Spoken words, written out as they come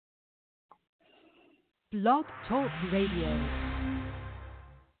Blog Talk Radio.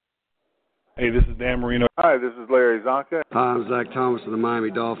 Hey, this is Dan Marino. Hi, this is Larry Zonka. Hi, I'm Zach Thomas of the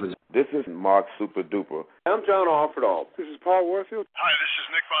Miami Dolphins. This is Mark Super Duper. I'm John Offerdahl. This is Paul Warfield. Hi, this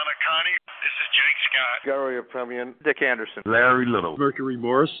is Nick Bonacani. This is Jake Scott. Gary Premian. Dick Anderson. Larry Little. Mercury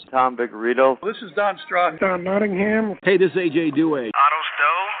Morris. Tom Vigorito. This is Don Strock. Don Nottingham. Hey, this is AJ Dewey. Otto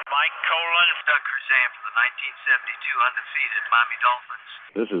Stowe. Mike Colon. Doug Cruzan from the 1972 undefeated Miami Dolphins.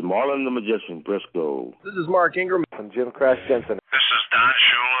 This is Marlon the Magician Briscoe. This is Mark Ingram. And Jim Crash Jensen. This is Don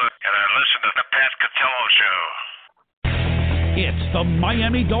Shula, and I listen to the Pat Catello Show. It's the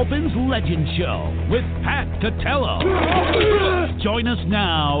Miami Dolphins Legend Show with Pat Catello. Join us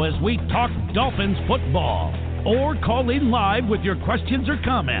now as we talk Dolphins football, or call in live with your questions or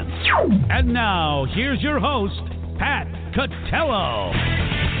comments. And now, here's your host, Pat Catello.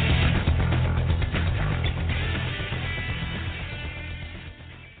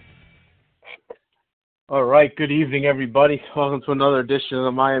 All right, good evening, everybody. Welcome to another edition of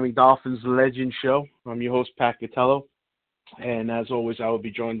the Miami Dolphins Legend Show. I'm your host, Pat Catello, and as always, I will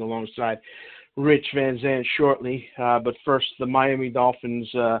be joined alongside Rich Van Zandt shortly. But first, the Miami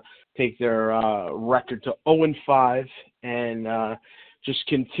Dolphins take their record to 0-5 and just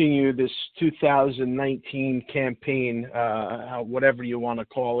continue this 2019 campaign, whatever you want to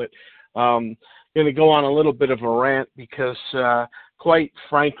call it. Going to go on a little bit of a rant because quite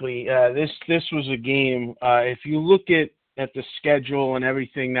frankly, this was a game. If you look at the schedule and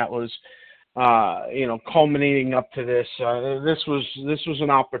everything that was, culminating up to this, this was an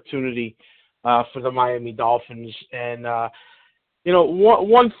opportunity for the Miami Dolphins. And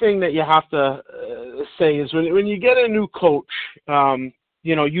one thing that you have to say is when you get a new coach,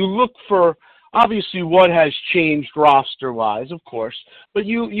 you look for obviously what has changed roster-wise, of course, but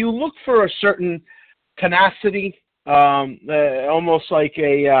you look for a certain tenacity. Almost like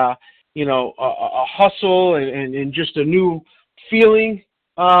a hustle and just a new feeling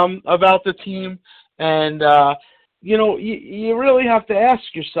about the team. And, you really have to ask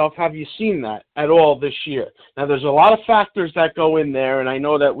yourself, have you seen that at all this year? Now, there's a lot of factors that go in there, and I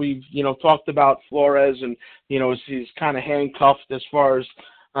know that we've, talked about Flores and, he's kind of handcuffed as far as,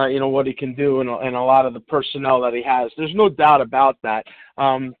 what he can do and a lot of the personnel that he has. There's no doubt about that.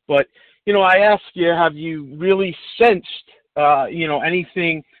 But I ask you, have you really sensed,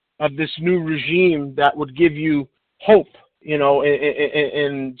 anything of this new regime that would give you hope,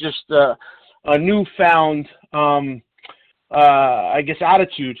 in just a newfound,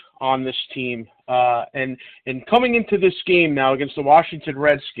 attitude on this team? And coming into this game now against the Washington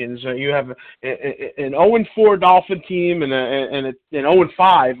Redskins, you have an 0-4 Dolphin team and an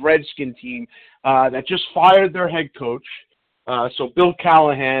 0-5 Redskin team that just fired their head coach. So Bill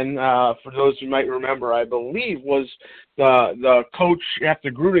Callahan, for those who might remember, I believe was the coach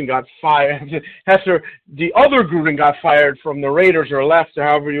after Gruden got fired, after the other Gruden got fired from the Raiders or left, or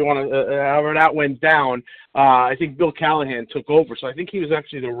however that went down. I think Bill Callahan took over. So I think he was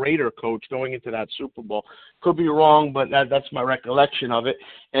actually the Raider coach going into that Super Bowl. Could be wrong, but that's my recollection of it.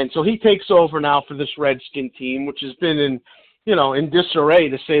 And so he takes over now for this Redskin team, which has been in disarray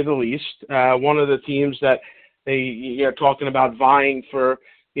to say the least. One of the teams that you're talking about vying for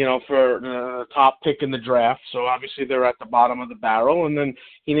the top pick in the draft. So obviously they're at the bottom of the barrel. And then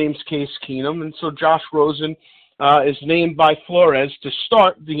he names Case Keenum. And so Josh Rosen is named by Flores to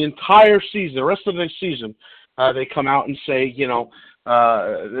start the entire season, the rest of the season. They come out and say,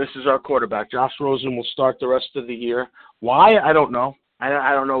 this is our quarterback. Josh Rosen will start the rest of the year. Why? I don't know.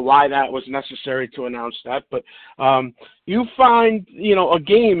 I don't know why that was necessary to announce that, but you find, a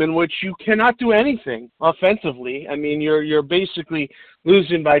game in which you cannot do anything offensively. I mean, you're basically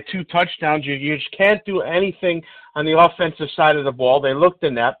losing by 2 touchdowns. You just can't do anything on the offensive side of the ball. They looked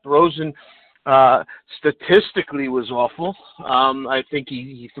inept. Rosen statistically was awful. I think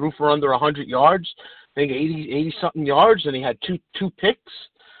he threw for under 100 yards, I think 80-something yards, and he had two picks,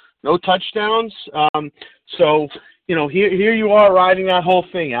 no touchdowns. Here you are riding that whole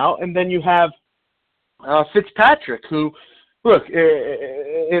thing out, and then you have Fitzpatrick, who, look,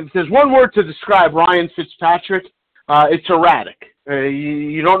 if there's one word to describe Ryan Fitzpatrick, it's erratic.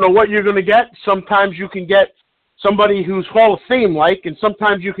 You don't know what you're going to get. Sometimes you can get somebody who's Hall of Fame-like, and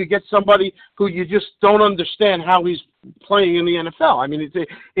sometimes you could get somebody who you just don't understand how he's playing in the NFL. I mean,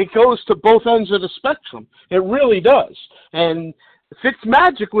 it goes to both ends of the spectrum. It really does. And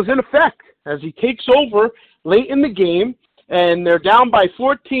Fitzmagic was in effect as he takes over late in the game, and they're down by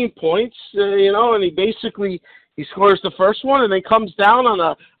 14 points, and he scores the first one, and then comes down on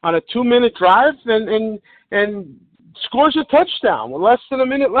a 2-minute drive and scores a touchdown with less than a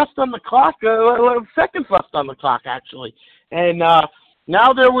minute left on the clock, seconds left on the clock actually, and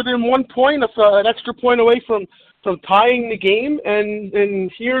now they're within 1 point, an extra point away from tying the game,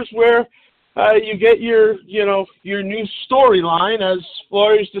 and here's where you get your new storyline as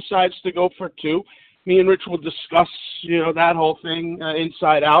Flores decides to go for 2. Me and Rich will discuss, that whole thing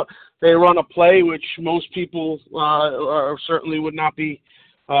inside out. They run a play which most people certainly would not be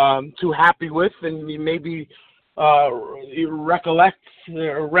too happy with, and you maybe recollect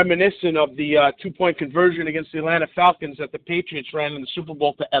or reminiscent of the 2-point conversion against the Atlanta Falcons that the Patriots ran in the Super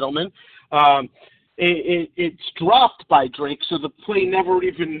Bowl to Edelman. It's dropped by Drake, so the play never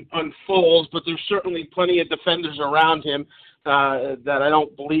even unfolds, but there's certainly plenty of defenders around him that I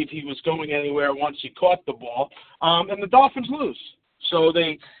don't believe he was going anywhere once he caught the ball. And the Dolphins lose. So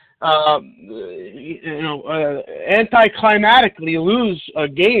they, anticlimatically lose a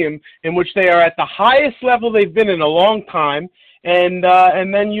game in which they are at the highest level they've been in a long time. And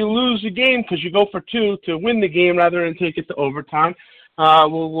then you lose a game because you go for 2 to win the game rather than take it to overtime.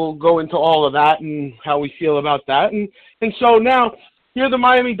 We'll go into all of that and how we feel about that. And so now here the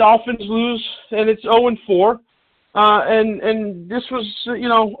Miami Dolphins lose, and it's 0-4. And this was,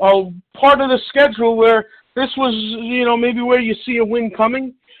 a part of the schedule where this was, maybe where you see a win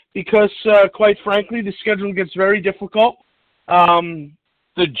coming because, quite frankly, the schedule gets very difficult.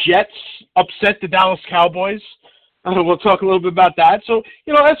 The Jets upset the Dallas Cowboys. We'll talk a little bit about that. So,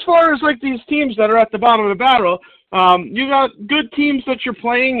 as far as like these teams that are at the bottom of the barrel, you got good teams that you're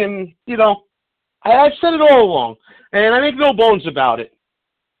playing, and, I've said it all along, and I make no bones about it.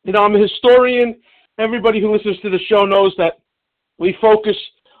 I'm a historian. Everybody who listens to the show knows that we focus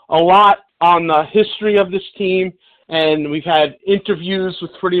a lot on the history of this team, and we've had interviews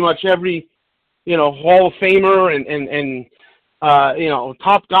with pretty much every, Hall of Famer and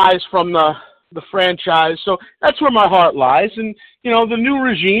top guys from the franchise. So that's where my heart lies. And, the new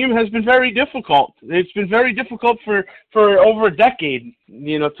regime has been very difficult. It's been very difficult for over a decade,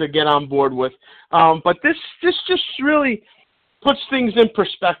 to get on board with. But this just really puts things in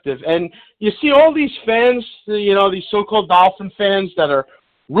perspective. And you see all these fans, these so-called Dolphin fans that are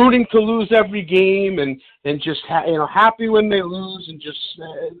rooting to lose every game and just, happy when they lose, and just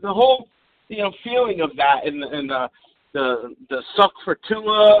the whole, feeling of that and the suck for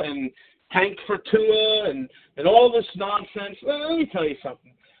Tua and tank for Tua and all this nonsense. Let me tell you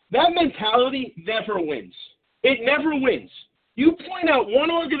something. That mentality never wins. It never wins. You point out one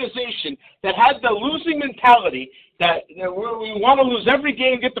organization that had the losing mentality that we want to lose every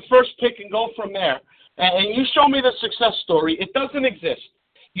game, get the first pick, and go from there. And you show me the success story. It doesn't exist.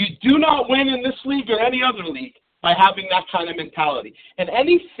 You do not win in this league or any other league by having that kind of mentality. And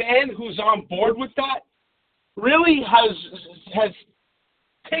any fan who's on board with that really has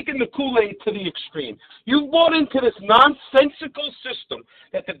taken the Kool-Aid to the extreme. You've bought into this nonsensical system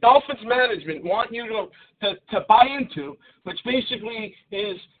that the Dolphins management want you to buy into, which basically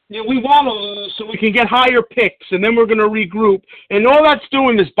is, we want to lose so we can get higher picks, and then we're going to regroup. And all that's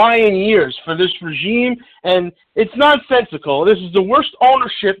doing is buying years for this regime, and it's nonsensical. This is the worst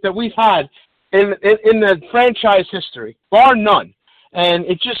ownership that we've had in the franchise history, bar none. And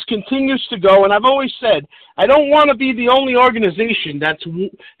it just continues to go. And I've always said, I don't want to be the only organization that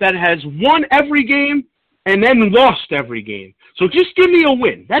has won every game and then lost every game. So just give me a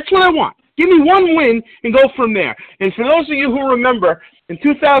win. That's what I want. Give me one win and go from there. And for those of you who remember, in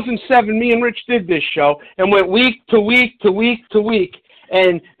 2007, me and Rich did this show and went week to week to week to week.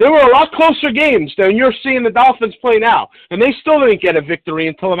 And there were a lot closer games than you're seeing the Dolphins play now. And they still didn't get a victory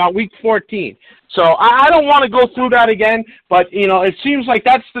until about week 14. So I don't want to go through that again, but, it seems like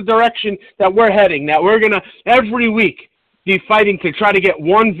that's the direction that we're heading, that we're going to every week be fighting to try to get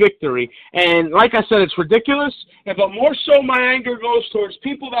one victory. And like I said, it's ridiculous, but more so my anger goes towards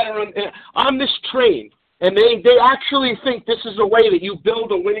people that are on this train, and they actually think this is a way that you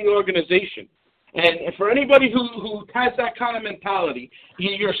build a winning organization. And for anybody who has that kind of mentality,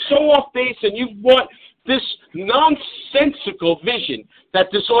 you're so off base, and you've bought this nonsensical vision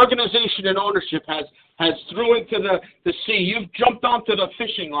that this organization and ownership has threw into the sea. You've jumped onto the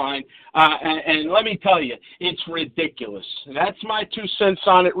fishing line, and let me tell you, it's ridiculous. That's my 2 cents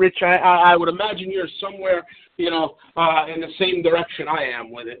on it, Rich. I would imagine you're somewhere, in the same direction I am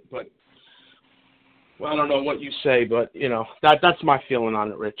with it. But well, I don't know what you say, but, that's my feeling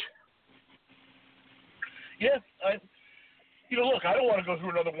on it, Rich. Yeah, look, I don't want to go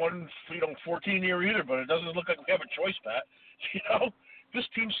through another 14 year either, but it doesn't look like we have a choice, Pat. This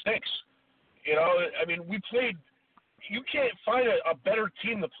team stinks. We played. You can't find a better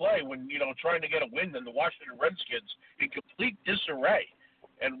team to play when trying to get a win than the Washington Redskins in complete disarray,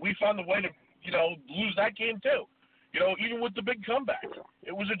 and we found a way to lose that game too. Even with the big comeback,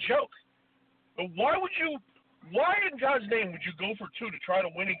 it was a joke. But why would you Why in God's name would you go for 2 to try to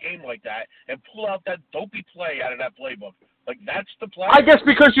win a game like that and pull out that dopey play out of that playbook? Like, that's the play? I guess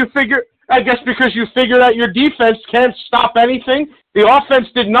because you figure that your defense can't stop anything. The offense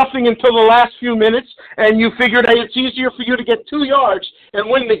did nothing until the last few minutes, and you figured that it's easier for you to get 2 yards and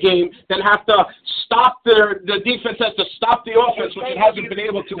win the game than have to stop the defense has to stop the offense, which it hasn't been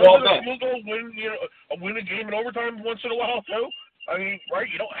able to all day. You'll go win a game in overtime once in a while too. I mean, right?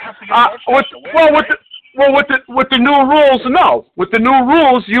 You don't have to get touchdowns to win. With the new rules, no. With the new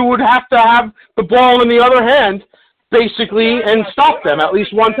rules, you would have to have the ball in the other hand, basically, and stop them at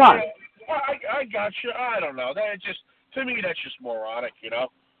least one time. I got you. I don't know. To me, that's just moronic, you know?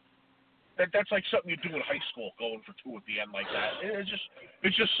 That's like something you do in high school, going for 2 at the end like that.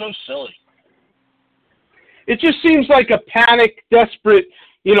 It's just so silly. It just seems like a panic, desperate,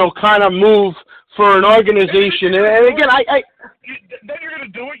 kind of move for an organization. And again, then you're gonna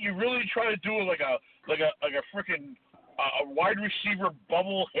do it. You really try to do it like a freaking wide receiver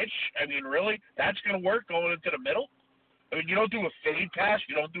bubble hitch. I mean, really, that's gonna work going into the middle. I mean, you don't do a fade pass.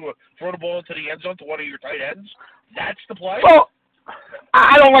 You don't throw the ball into the end zone to one of your tight ends. That's the play. Well,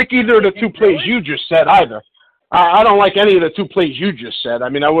 I don't like either of the 2 plays you just said either. I don't like any of the 2 plays you just said. I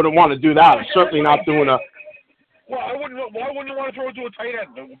mean, I wouldn't want to do that. I'm certainly not doing a. Well, why wouldn't you want to throw it to a tight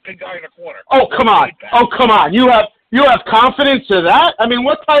end, the big guy in the corner? Oh, come on. You have confidence in that? I mean,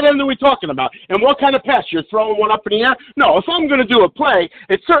 what tight end are we talking about? And what kind of pass? You're throwing one up in the air? No, if I'm going to do a play,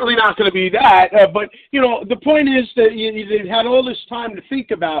 it's certainly not going to be that. But, the point is that they had all this time to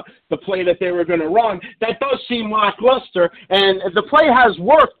think about the play that they were going to run. That does seem lackluster, and the play has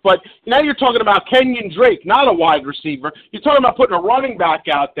worked, but now you're talking about Kenyon Drake, not a wide receiver. You're talking about putting a running back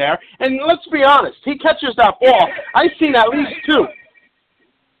out there, and let's be honest, he catches that ball. I've seen at least 2.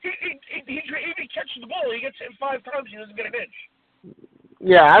 He catches the ball. He gets hit 5 times. He doesn't get an inch.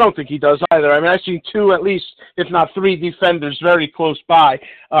 Yeah, I don't think he does either. I mean, I've seen 2 at least, if not 3 defenders very close by.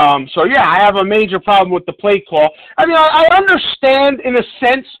 So, yeah, I have a major problem with the play call. I mean, I understand in a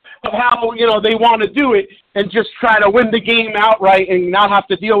sense of how, they want to do it and just try to win the game outright and not have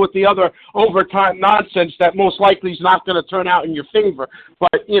to deal with the other overtime nonsense that most likely is not going to turn out in your favor. But,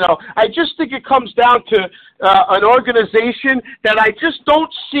 I just think it comes down to an organization that I just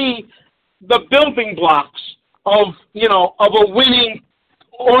don't see the building blocks of a winning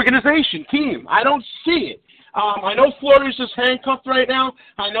organization, team. I don't see it. I know Flores is handcuffed right now.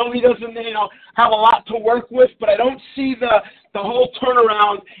 I know he doesn't, have a lot to work with, but I don't see the whole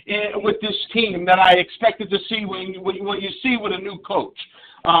turnaround with this team that I expected to see when you see with a new coach.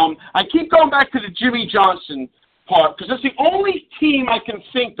 I keep going back to the Jimmy Johnson part because that's the only team I can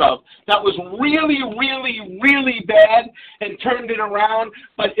think of that was really, really, really bad and turned it around.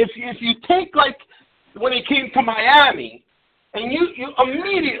 But if you take, like, when he came to Miami, and you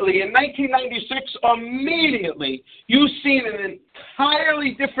immediately, in 1996, you've seen an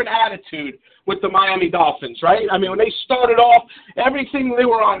entirely different attitude with the Miami Dolphins, right? I mean, when they started off, everything they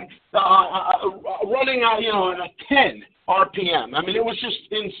were on, running at, a 10 RPM. I mean, it was just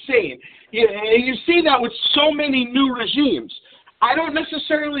insane. You see that with so many new regimes. I don't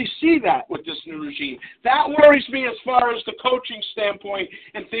necessarily see that with this new regime. That worries me as far as the coaching standpoint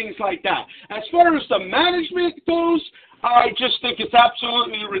and things like that. As far as the management goes, I just think it's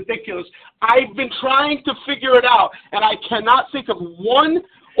absolutely ridiculous. I've been trying to figure it out, and I cannot think of one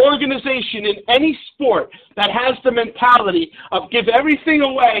organization in any sport that has the mentality of give everything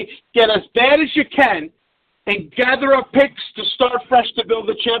away, get as bad as you can, and gather up picks to start fresh to build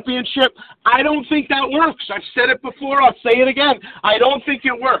a championship. I don't think that works. I've said it before. I'll say it again. I don't think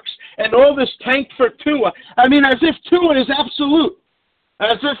it works. And all this tank for Tua, I mean, as if Tua is absolute.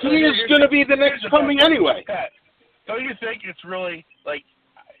 As if he is going to be the next coming anyway. Don't you think it's really, like,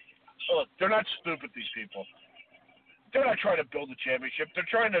 look, they're not stupid, these people. They're not trying to build a championship. They're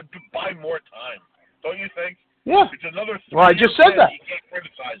trying to buy more time. Don't you think? Yeah. It's another well, I just said that. You can't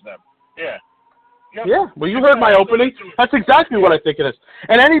criticize them. Yeah. Yep. Yeah, well, you heard my opening. That's exactly what I think it is.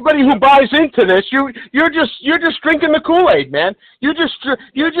 And anybody who buys into this, you're just drinking the Kool-Aid, man. You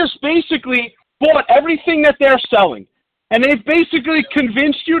just basically bought everything that they're selling, and they've basically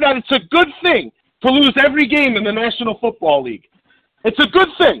convinced you that it's a good thing to lose every game in the National Football League. It's a good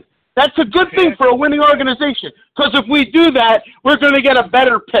thing. That's a good thing for a winning organization, because if we do that, we're going to get a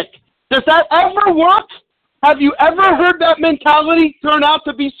better pick. Does that ever work? Have you ever heard that mentality turn out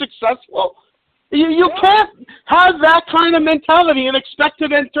to be successful? You can't have that kind of mentality and expect to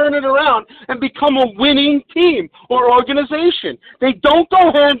then turn it around and become a winning team or organization. They don't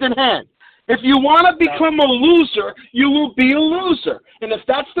go hand in hand. If you want to become a loser, you will be a loser. And if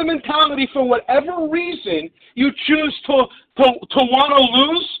that's the mentality for whatever reason you choose to want to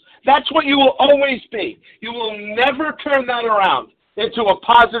lose, That's what you will always be. You will never turn that around into a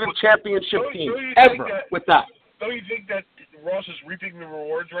positive championship team, ever, with that. Don't you think that Ross is reaping the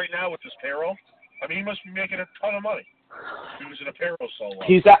rewards right now with this payroll? I mean, he must be making a ton of money. He was in a payroll so long.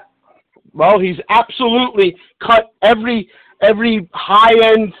 He's absolutely cut every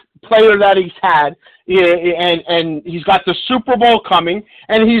high-end player that he's had, and he's got the Super Bowl coming,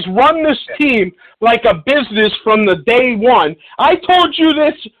 and he's run this team like a business from the day one. I told you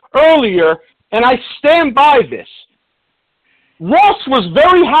this earlier, and I stand by this. Ross was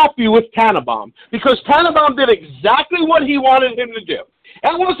very happy with Tannenbaum because Tannenbaum did exactly what he wanted him to do.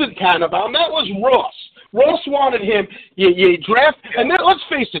 That wasn't Tannenbaum. That was Ross. Ross wanted him, you draft, and then, let's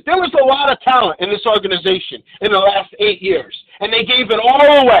face it, there was a lot of talent in this organization in the last 8 years, and they gave it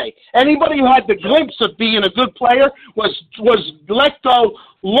all away. Anybody who had the glimpse of being a good player was let go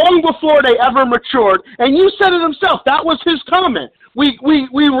long before they ever matured, and you said it himself. That was his comment. We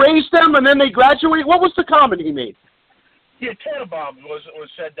raised them, and then they graduate. What was the comment he made? Yeah, Tannenbaum was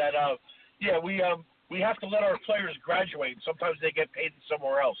said that, we have to let our players graduate. Sometimes they get paid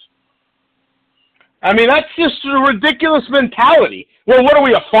somewhere else. I mean, that's just a ridiculous mentality. Well, what are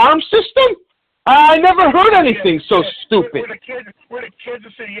we, a farm system? I never heard anything so stupid. We're the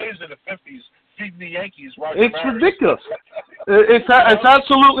Kansas City A's in the 50s, feeding the Yankees. It's ridiculous. It's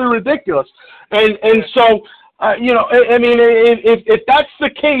absolutely ridiculous. And so, I mean, if that's the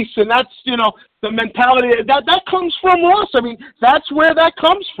case, and that's, the mentality, that comes from Ross. I mean, that's where that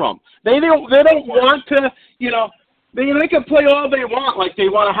comes from. They don't want to, they can play all they want, like they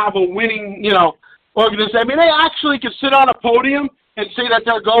want to have a winning, organization. I mean, they actually could sit on a podium and say that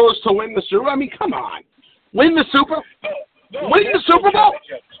their goal is to win the Super Bowl. I mean, come on. Win the Super Bowl?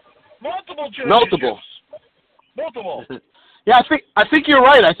 Multiple. Yeah, I think you're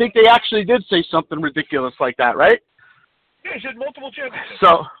right. I think they actually did say something ridiculous like that, right? Yeah, he said multiple championships.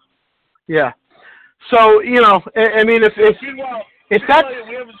 So, yeah. So, I mean, if that's... We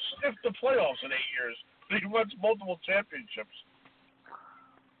haven't sniffed the playoffs in 8 years. He wants multiple championships.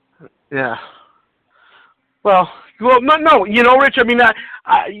 Yeah. Well, no, Rich, I mean,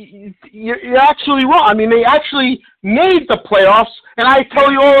 you're actually wrong. I mean, they actually made the playoffs, and I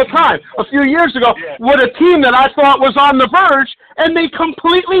tell you all the time, a few years ago, with a team that I thought was on the verge, and they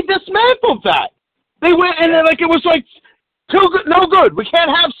completely dismantled that. They went, and it was like, too good, no good. We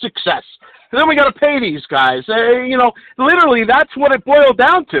can't have success. And then we got to pay these guys. Literally, that's what it boiled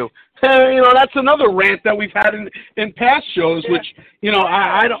down to. That's another rant that we've had in past shows, which,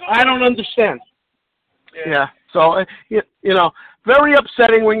 I don't understand. Yeah. So, very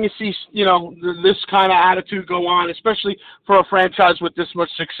upsetting when you see, this kind of attitude go on, especially for a franchise with this much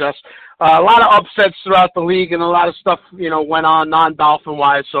success. A lot of upsets throughout the league and a lot of stuff, went on non-Dolphin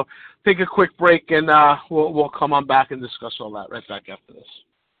wise. So take a quick break and we'll come on back and discuss all that right back after this.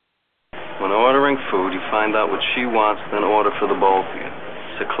 When ordering food, you find out what she wants, then order for the both of you.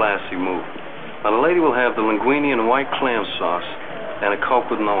 It's a classy move. Now, the lady will have the linguine and white clam sauce and a Coke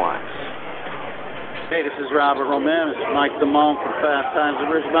with no ice. Hey, this is Robert Roman. This is Mike Damone from Fast Times at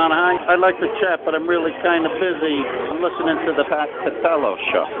Ridgemont High. I'd like to chat, but I'm really kind of busy. I'm listening to the Pat Catello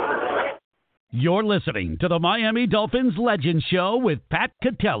show. You're listening to the Miami Dolphins Legend Show with Pat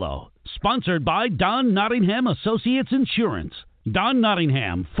Catello, sponsored by Don Nottingham Associates Insurance. Don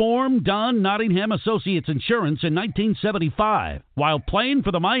Nottingham formed Don Nottingham Associates Insurance in 1975 while playing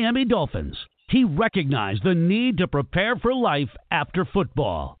for the Miami Dolphins. He recognized the need to prepare for life after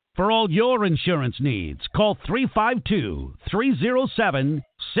football. For all your insurance needs, call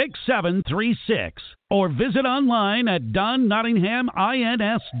 352-307-6736 or visit online at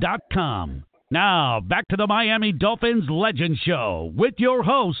donnottinghamins.com. Now, back to the Miami Dolphins Legend Show with your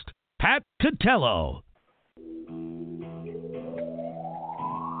host, Pat Catello.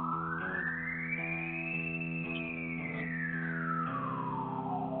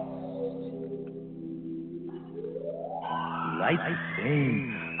 Lights the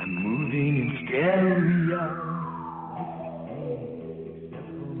same, I'm moving in stereo.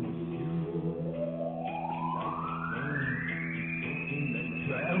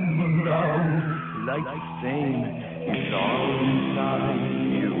 Lights the same, it's all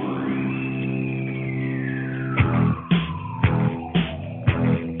inside you.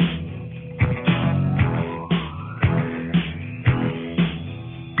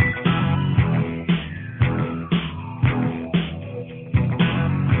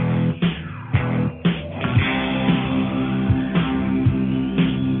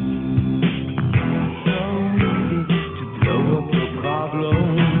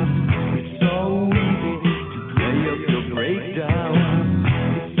 Breakdown.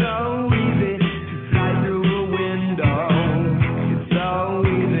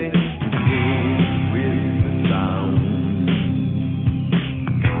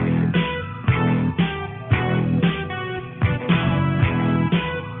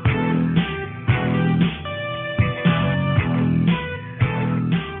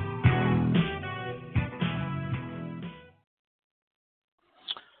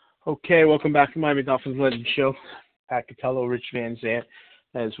 Okay, welcome back to Miami Dolphins Legend Show. Pat Catello, Rich Van Zant,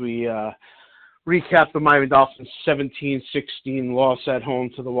 as we recap the Miami Dolphins' 17-16 loss at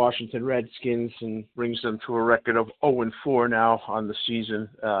home to the Washington Redskins and brings them to a record of 0-4 now on the season.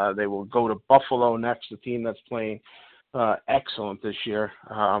 They will go to Buffalo next, the team that's playing excellent this year.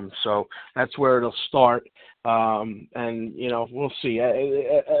 So that's where it'll start. And, we'll see.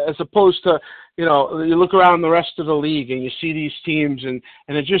 As opposed to, you look around the rest of the league and you see these teams and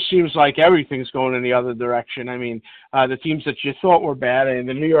it just seems like everything's going in the other direction. I mean, the teams that you thought were bad, and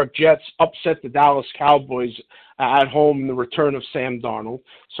the New York Jets upset the Dallas Cowboys at home in the return of Sam Darnold.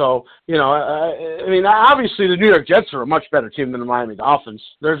 So, obviously the New York Jets are a much better team than the Miami Dolphins.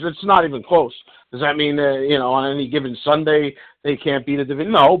 It's not even close. Does that mean, on any given Sunday they can't beat a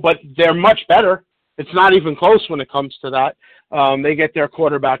division? No, but they're much better. It's not even close when it comes to that. They get their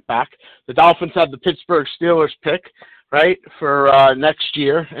quarterback back. The Dolphins have the Pittsburgh Steelers pick, right, for next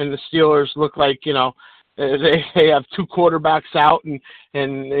year, and the Steelers look like, they have two quarterbacks out, and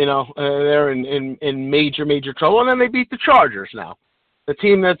they're in major trouble. And then they beat the Chargers now, the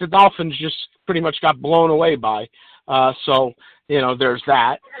team that the Dolphins just pretty much got blown away by. So there's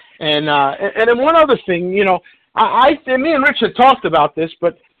that. And then one other thing, me and Rich had talked about this,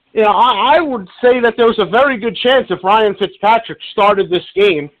 but I would say that there was a very good chance if Ryan Fitzpatrick started this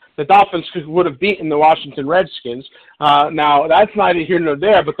game, the Dolphins would have beaten the Washington Redskins. Now, that's neither here nor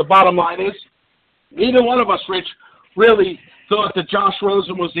there, but the bottom line is, neither one of us, Rich, really thought that Josh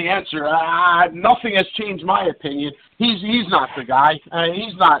Rosen was the answer. Nothing has changed my opinion. He's not the guy.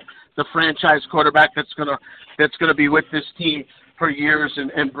 He's not the franchise quarterback that's gonna be with this team for years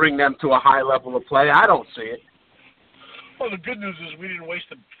and bring them to a high level of play. I don't see it. Well, the good news is we didn't waste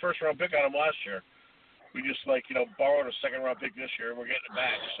the first-round pick on him last year. We just, borrowed a second-round pick this year, and we're getting it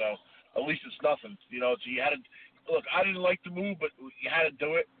back. So at least it's nothing. So you had to – look, I didn't like the move, but you had to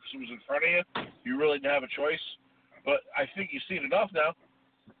do it because it was in front of you. You really didn't have a choice. But I think you've seen enough now.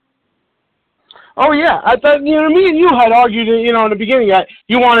 Oh, yeah. I thought, me and you had argued, in the beginning,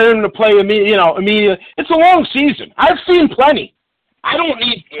 you wanted him to play immediately. It's a long season. I've seen plenty. I don't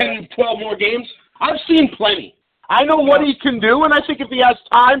need 10, 12 more games. I've seen plenty. I know what he can do, and I think if he has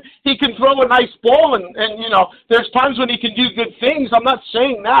time, he can throw a nice ball, and there's times when he can do good things. I'm not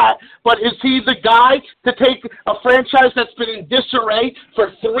saying that, but is he the guy to take a franchise that's been in disarray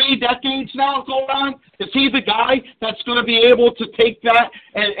for 3 decades now going on? Is he the guy that's going to be able to take that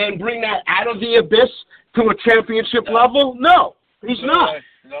and bring that out of the abyss to a championship level? No, he's not.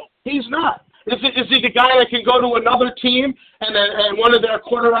 No. He's not. Is he the guy that can go to another team and one of their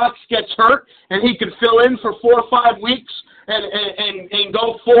quarterbacks gets hurt and he can fill in for 4 or 5 weeks and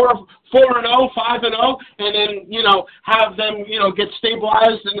go 4-0, 5-0, and then have them get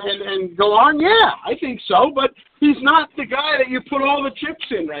stabilized and go on? Yeah, I think so, but he's not the guy that you put all the chips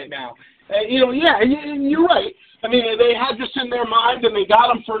in right now. And you're right. I mean, they had this in their mind and they got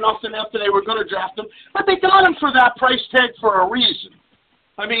him for nothing after they were going to draft him, but they got him for that price tag for a reason.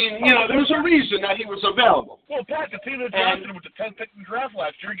 I mean, there's a reason that he was available. Well, Pat, the team that drafted him with the 10th pick in the draft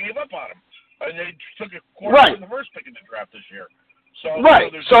last year gave up on him. And they took a quarterback in the first pick in the draft this year. So,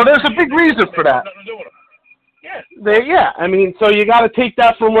 right. So there's a big reason for that. Nothing to do with him. Yeah. I mean, so you got to take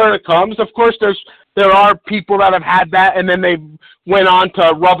that from where it comes. Of course, there are people that have had that, and then they went on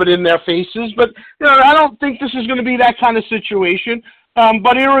to rub it in their faces. But I don't think this is going to be that kind of situation.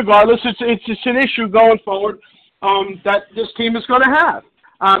 But irregardless, it's an issue going forward that this team is going to have.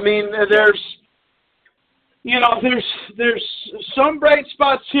 I mean, there's some bright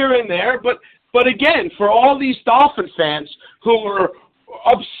spots here and there, but again, for all these Dolphin fans who were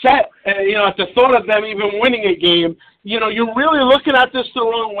upset, at the thought of them even winning a game, you're really looking at this the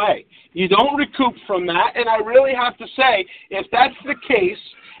wrong way. You don't recoup from that, and I really have to say, if that's the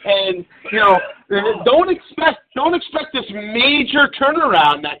case, and don't expect this major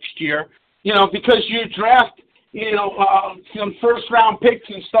turnaround next year, because you draft some first-round picks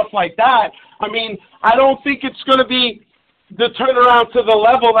and stuff like that. I mean, I don't think it's going to be the turnaround to the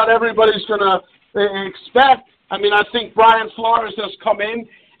level that everybody's going to expect. I mean, I think Brian Flores has come in,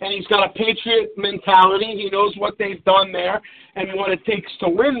 and he's got a Patriot mentality. He knows what they've done there and what it takes to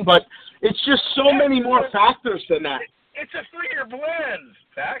win, but it's just so many more factors than that. It's a 3-year blend,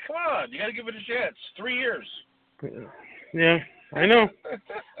 Pat. Come on. You got to give it a chance. 3 years. Yeah, I know.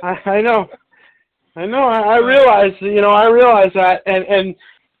 I know. I realize that, and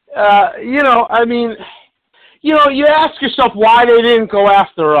I mean, you ask yourself why they didn't go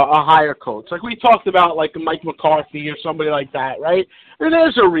after a higher coach. Like we talked about, like Mike McCarthy or somebody like that, right? And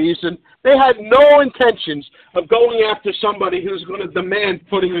there's a reason. They had no intentions of going after somebody who's going to demand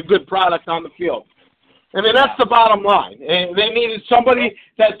putting a good product on the field. I mean, that's the bottom line. And they needed somebody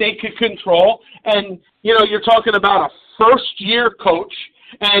that they could control. And, you're talking about a first-year coach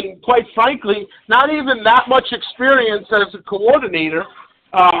and, quite frankly, not even that much experience as a coordinator,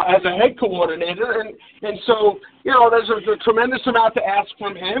 as a head coordinator. And so, there's a tremendous amount to ask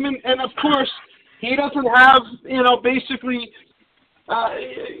from him. And of course, he doesn't have, basically,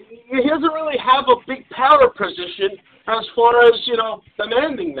 he doesn't really have a big power position as far as,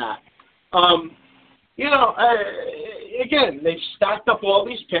 demanding that. Again, they've stacked up all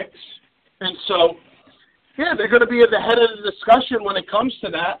these picks, and so, they're going to be at the head of the discussion when it comes to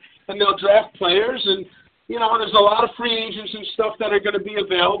that, and they'll draft players, and, there's a lot of free agents and stuff that are going to be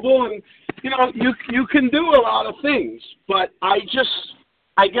available, and, you can do a lot of things, but I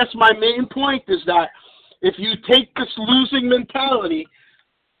guess my main point is that if you take this losing mentality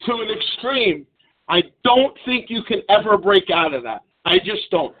to an extreme, I don't think you can ever break out of that. I just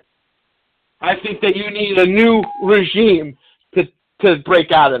don't. I think that you need a new regime to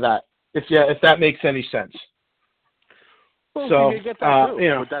break out of that, if that makes any sense. Well, so, you get that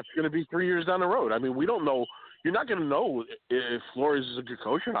too, but that's going to be 3 years down the road. I mean, we don't know. You're not going to know if Flores is a good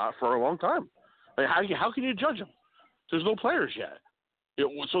coach or not for a long time. I mean, how can you judge him? There's no players yet.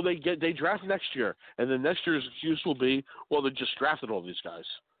 So they draft next year, and then next year's excuse will be, well, they just drafted all these guys,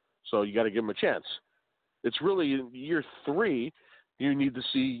 so you got to give them a chance. It's really in year 3 you need to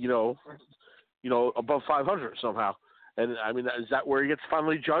see, above 500 somehow. And I mean, is that where he gets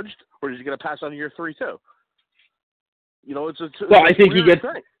finally judged, or is he going to pass on year 3 too? I think you get.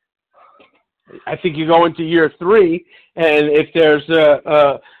 Thing. I think you go into year 3, and if there's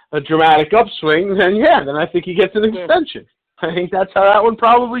a dramatic upswing, then I think he gets an extension. I think that's how that one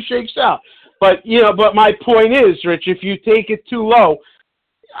probably shakes out. But but my point is, Rich, if you take it too low,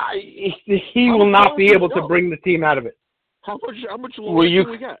 he will not be able to bring the team out of it. How much lower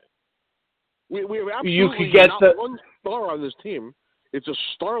can we get? We have absolutely not one star on this team. It's a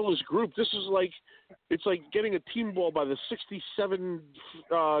starless group. This is it's like getting a team ball by the 67,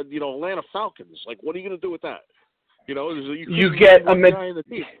 Atlanta Falcons. Like, what are you going to do with that? You get a guy in the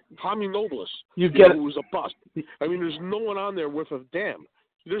team, Tommy Nobles. Who was a bust. I mean, there's no one on there worth a damn.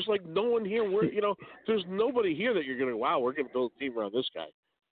 There's no one here where there's nobody here that you're going to we're going to build a team around this guy.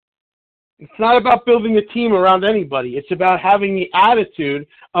 It's not about building a team around anybody. It's about having the attitude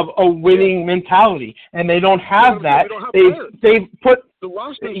of a winning mentality, and they don't have that. They've put the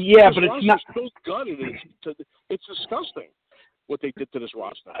roster. But it's not so gutted. It's disgusting what they did to this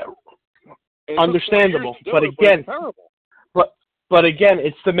roster. Understandable, but again,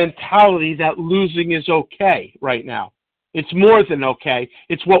 it's the mentality that losing is okay right now. It's more than okay.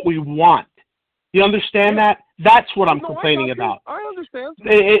 It's what we want. You understand that? That's what I'm complaining about. I understand.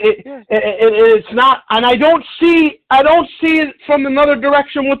 It's not, and I don't see it from another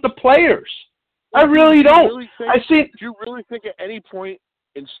direction with the players. I really don't. Do you really think at any point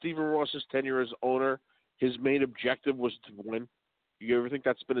in Stephen Ross's tenure as owner, his main objective was to win? You ever think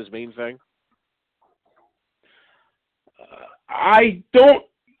that's been his main thing? I don't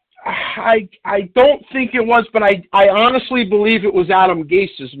think it was, but I honestly believe it was Adam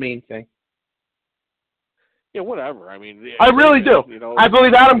Gase's main thing. Yeah, whatever. I mean, I really do. I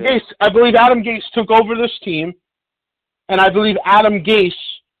believe Adam Gase. I believe Adam Gase took over this team, and I believe Adam Gase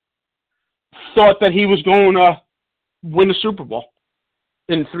thought that he was going to win a Super Bowl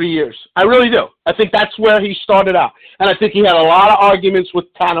in 3 years. I really do. I think that's where he started out, and I think he had a lot of arguments with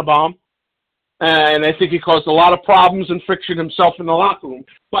Tannenbaum. And I think he caused a lot of problems and friction himself in the locker room.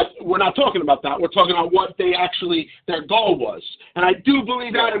 But we're not talking about that. We're talking about what their goal was. And I do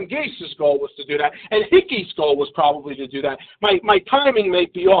believe Adam Gase's goal was to do that. And Hickey's goal was probably to do that. My timing may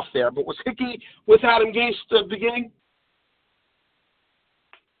be off there, but was Hickey with Adam Gase at the beginning?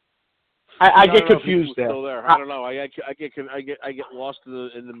 I get confused there. Still there. I don't know. I get lost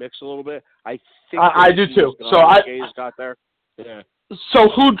in the mix a little bit. I think I do too. So Gase got there. Yeah. So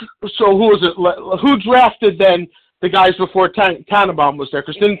who was it? Who drafted then the guys before Tannenbaum was there?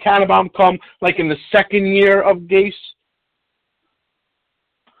 Because didn't Tannenbaum come in the second year of Gase?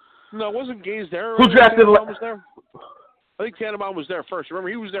 No, wasn't Gase there? Who drafted? Tannenbaum was there? I think Tannenbaum was there first. Remember,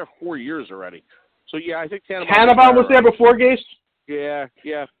 he was there 4 years already. So yeah, I think Tannenbaum was there before Gase. Yeah.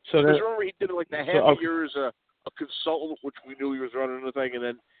 So remember, he did the half a year as a consultant, which we knew he was running the thing, and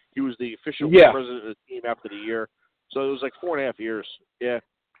then he was the official president of the team after the year. So it was 4.5 years. Yeah.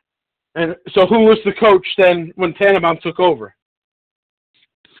 And so who was the coach then when Tannenbaum took over?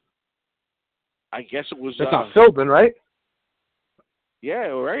 I guess it was... That's not Philbin, right? Yeah,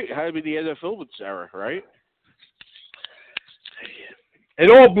 right. It had to be the end of Philbin's era, right?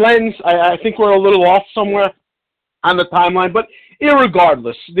 It all blends. I think we're a little off somewhere. on the timeline. But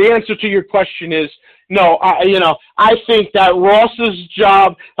irregardless, the answer to your question is no. I think that Ross's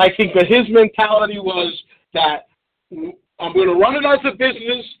job, I think that his mentality was that I'm going to run it as a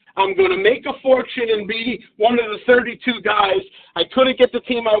business. I'm going to make a fortune and be one of the 32 guys. I couldn't get the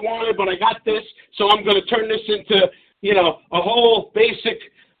team I wanted, but I got this, so I'm going to turn this into, a whole basic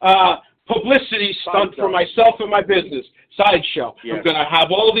publicity stunt for myself and my business. Sideshow. Yes. I'm going to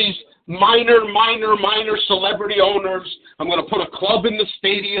have all these minor celebrity owners. I'm going to put a club in the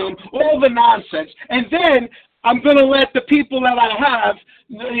stadium, all the nonsense. And then I'm going to let the people that I have,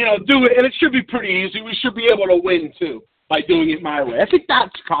 do it, and it should be pretty easy. We should be able to win, too, by doing it my way. I think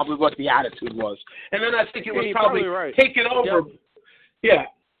that's probably what the attitude was. And then I think it was probably right. Taken over. Yep. Yeah.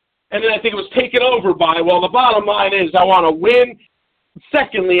 And then I think it was taken over by, well, the bottom line is I want to win.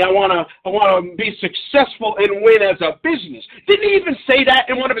 Secondly, I want to be successful and win as a business. Didn't he even say that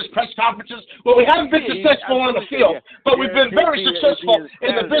in one of his press conferences? Well, we haven't been successful on the field, but we've been very successful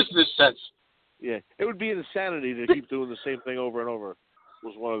in the business sense. Yeah, it would be insanity to keep doing the same thing over and over.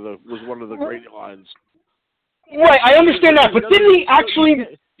 Was one of the great lines. Right, I understand that, but didn't he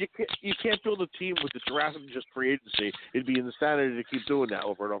actually? You can't build a team with the draft and just free agency. It'd be insanity to keep doing that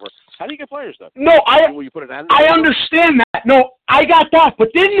over and over. How do you get players then? No, I understand that. No, I got that,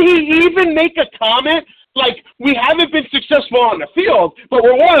 but didn't he even make a comment like we haven't been successful on the field, but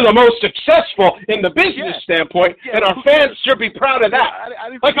we're one of the most successful in the business standpoint, and our fans should be proud of that.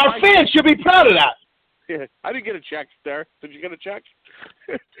 Our fans should be proud of that. Yeah, I didn't get a check there. Did you get a check?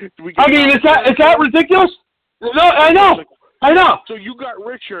 Is that ridiculous? No, I know. So you got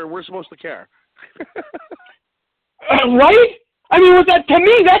richer, and we're supposed to care. Right? I mean, to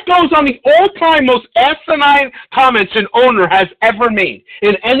me, that goes on the all-time most asinine comments an owner has ever made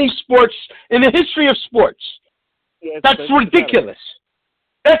in any sports, in the history of sports. Yeah, that's ridiculous.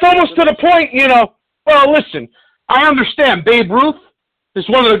 That's almost to the point, well, listen, I understand Babe Ruth is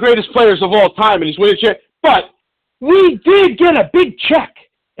one of the greatest players of all time, and he's winning a check, but we did get a big check,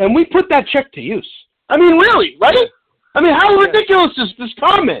 and we put that check to use. I mean, really, right? I mean, how ridiculous is this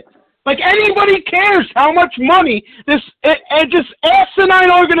comment? Like, anybody cares how much money this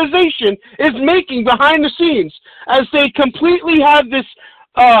asinine organization is making behind the scenes as they completely have this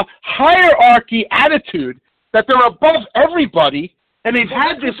hierarchy attitude that they're above everybody, and they've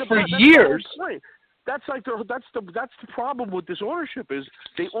had this for years. That's the problem with this ownership is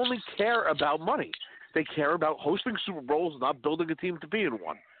they only care about money. They care about hosting Super Bowls, not building a team to be in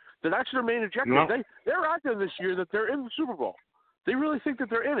one. That's their main objective. No. They're out there this year that they're in the Super Bowl. They really think that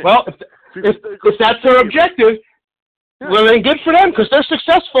they're in it. Well, if that's their objective, well, then good for them because they're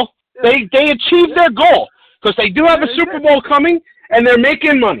successful. Yeah. They achieved their goal because they do have a Super Bowl coming and they're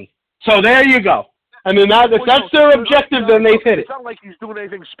making money. So there you go. I mean, if that's their objective, then they've hit it. It's not like he's doing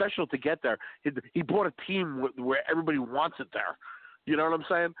anything special to get there. He bought a team where everybody wants it there. You know what I'm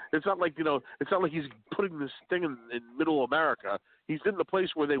saying? It's not like it's not like he's putting this thing in middle America. He's in the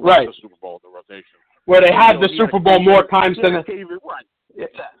place where they win the Super Bowl in the rotation. Where they have the Super Bowl more times than Right.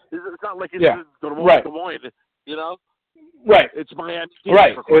 It's not like it's Des Moines, Right. It's Miami,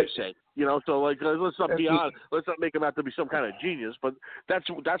 right. For Christ's sake. So let's not be honest. Let's not make him out to be some kind of genius. But that's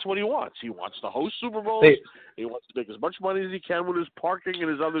what he wants. He wants to host Super Bowls. He wants to make as much money as he can with his parking and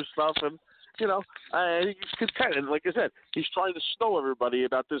his other stuff. And he's content. And like I said, he's trying to snow everybody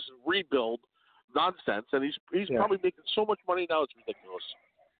about this rebuild nonsense, and he's probably making so much money now it's ridiculous.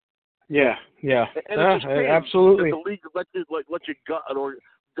 Yeah. And it's just absolutely. The league let you gut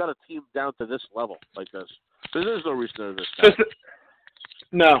a team down to this level like this. There's no reason to this.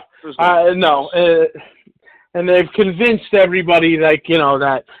 No. And they've convinced everybody, that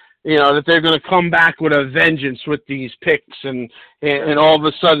they're going to come back with a vengeance with these picks, and all of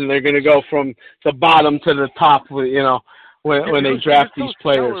a sudden they're going to go from the bottom to the top. When they draft these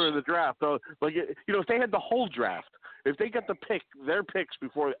players. In the draft, though, if they had the whole draft, if they got their picks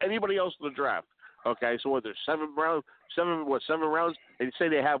before anybody else in the draft, okay, so there's 7 rounds, and you say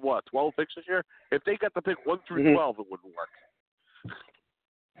they have 12 picks this year? If they got the pick 1 through 12, it wouldn't work.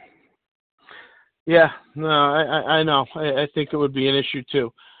 Yeah, no, I know. I think it would be an issue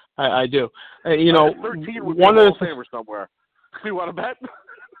too. I do. 13 would one be of the favor somewhere. You want to bet?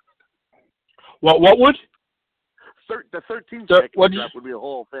 What would? The 13th pick would be a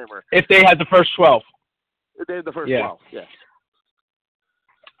Hall of Famer. If they had the first 12. If they had the first 12, yeah.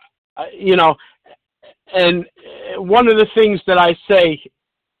 And one of the things that I say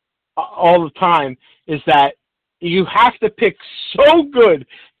all the time is that you have to pick so good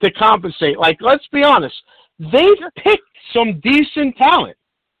to compensate. Like, let's be honest. They've picked some decent talent.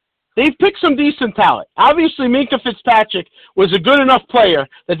 they've picked some decent talent. Obviously, Minkah Fitzpatrick was a good enough player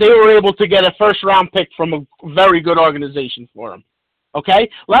that they were able to get a first-round pick from a very good organization for him. Okay?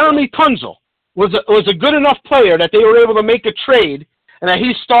 Laramie Tunsil was a good enough player that they were able to make a trade and that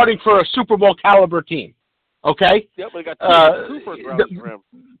he's starting for a Super Bowl caliber team. Okay? Yep, we got two first rounds for him.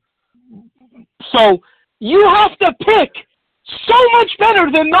 So you have to pick so much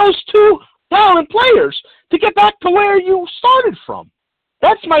better than those two talent players to get back to where you started from.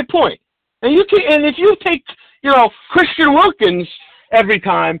 That's my point. And if you take, Christian Wilkins every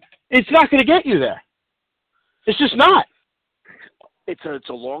time, it's not going to get you there. It's just not. It's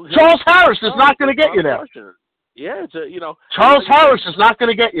a long. Charles Harris is not going to get you there. Yeah, Charles Harris is not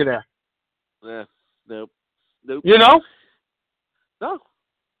going to get you there. Yeah, nope. No.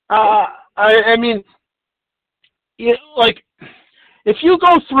 I mean, if you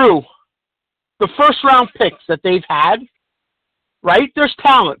go through the first-round picks that they've had, right, there's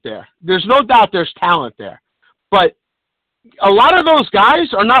talent there. There's no doubt there's talent there. But a lot of those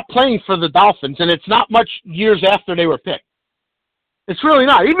guys are not playing for the Dolphins, and it's not much years after they were picked. It's really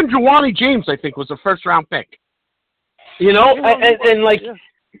not. Even Jawani James, I think, was a first-round pick.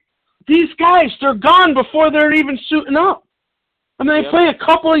 These guys, they're gone before they're even suiting up. I mean, they play a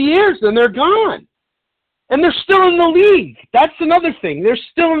couple of years, and they're gone. And they're still in the league. That's another thing. They're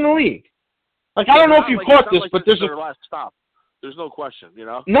still in the league. I don't know if you caught this, but there's their last stop. There's no question,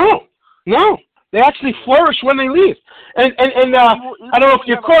 No. They actually flourish when they leave. And I don't know if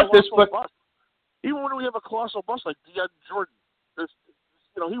you caught this, but even when we have a colossal bust like Deion Jordan,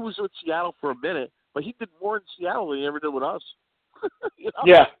 he was with Seattle for a minute, but he did more in Seattle than he ever did with us.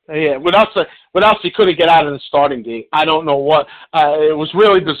 Yeah. With us, he couldn't get out of the starting gate. I don't know what. It was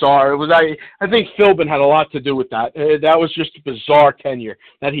really bizarre. I think Philbin had a lot to do with that. That was just a bizarre tenure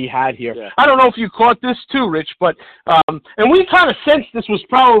that he had here. Yeah. I don't know if you caught this too, Rich, but and we kind of sensed this was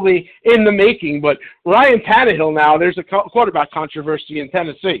probably in the making. But Ryan Tannehill now, there's a quarterback controversy in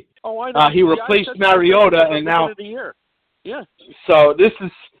Tennessee. Oh, I know. He replaced Mariota, and now. Yeah. So this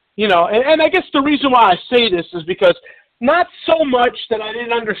is, and I guess the reason why I say this is because. Not so much that I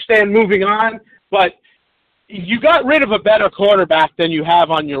didn't understand moving on, but you got rid of a better quarterback than you have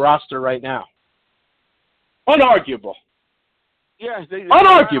on your roster right now. Unarguable. Yeah,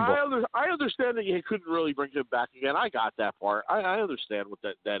 unarguable. I understand that you couldn't really bring him back again. I got that part. I understand what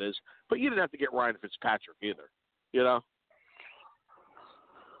that is. But you didn't have to get Ryan Fitzpatrick either, Well,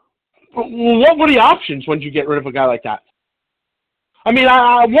 what were the options when you get rid of a guy like that? I mean,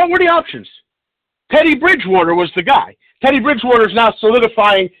 what were the options? Teddy Bridgewater was the guy. Teddy Bridgewater is now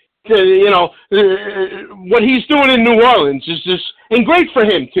solidifying, what he's doing in New Orleans is just, and great for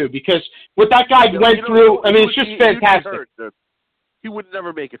him too, because what that guy went through, it's just fantastic. He would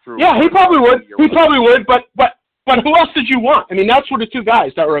never make it through. Yeah, he probably would. But who else did you want? I mean, that's were the two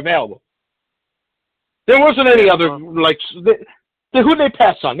guys that were available. There wasn't any other, who they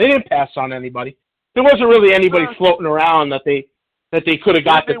pass on? They didn't pass on anybody. There wasn't really anybody floating around that they could have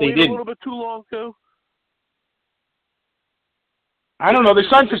got that they didn't. A little bit too long too. I don't know. They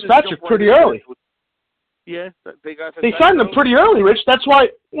signed Fitzpatrick pretty early. Yeah, they signed him pretty early, Rich. That's why.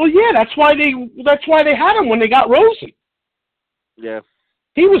 Well, yeah, that's why they had him when they got Rosen. Yeah.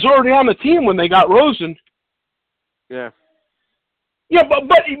 He was already on the team when they got Rosen. Yeah. Yeah, but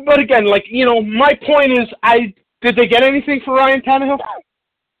again, my point is, did they get anything for Ryan Tannehill?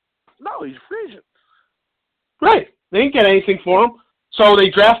 No, he's free agent. Right. They didn't get anything for him. So they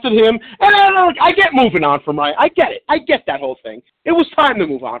drafted him, and I get moving on from Ryan. I get it. I get that whole thing. It was time to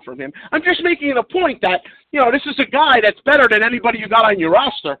move on from him. I'm just making a point that, this is a guy that's better than anybody you got on your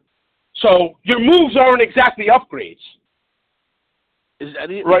roster. So your moves aren't exactly upgrades.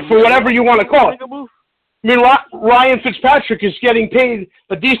 Right, for whatever you want to call it. I mean, Ryan Fitzpatrick is getting paid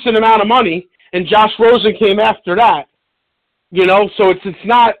a decent amount of money, and Josh Rosen came after that. So it's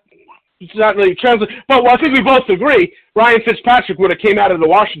not really translating. But I think we both agree Ryan Fitzpatrick would have came out of the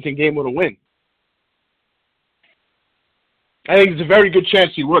Washington game with a win. I think it's a very good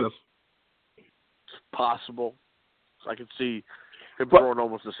chance he would have. Possible. I could see him throwing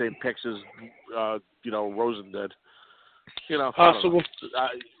almost the same picks as, Rosen did. Possible.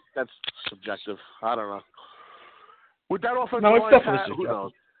 That's subjective. I don't know. With that offensive line, it's definitely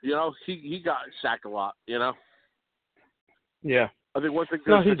subjective. Who knows? He got sacked a lot. Yeah. I think one thing is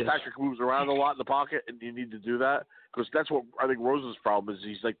Fitzpatrick moves around a lot in the pocket, and you need to do that because that's what I think Rosen's problem is.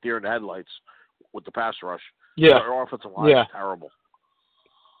 He's like deer in the headlights with the pass rush. Yeah, our offensive line is terrible.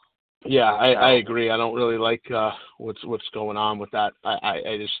 Yeah, I agree. I don't really like what's going on with that.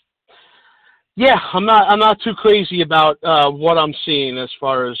 I just I'm not too crazy about what I'm seeing as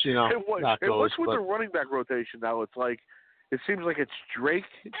far as that goes. What's with the running back rotation now? It's like It seems like it's Drake,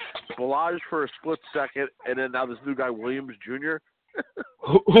 Balaj for a split second, and then now this new guy, Williams Jr.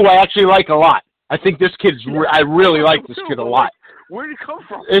 who I actually like a lot. I think this kid's. I really like this kid a lot. Where did he come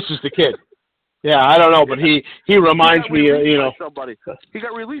from? This is the kid. Yeah, I don't know, but he reminds me. Somebody. He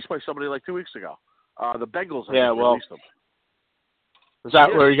got released by somebody like 2 weeks ago. The Bengals. Released him. Is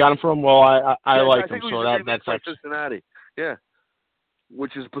that where you got him from? Well, I like him, so that's like Cincinnati. Yeah,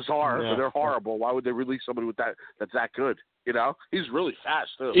 which is bizarre. Yeah. They're horrible. Why would they release somebody with that's that good? You know, he's really fast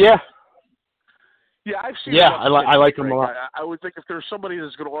too. Yeah. Yeah, I've seen. Yeah, I like him a lot. I would think if there's somebody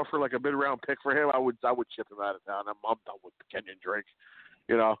that's going to offer like a mid-round pick for him, I would ship him out of town. I'm done with Kenyon Drake.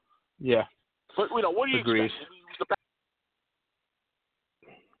 You know. Yeah. But what do you expect?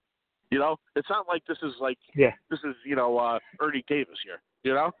 You know, it's not like this is like this is Ernie Davis here.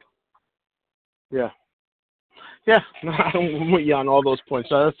 You know. Yeah. Yeah, I'm with you on all those points.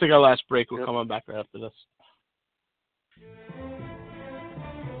 So let's take our last break. We'll come on back right after this.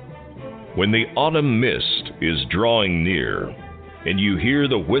 When the autumn mist is drawing near, and you hear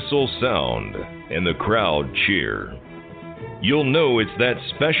the whistle sound and the crowd cheer, you'll know it's that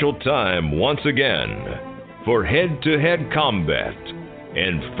special time once again for head-to-head combat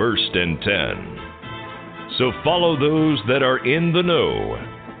and 1st and 10. So follow those that are in the know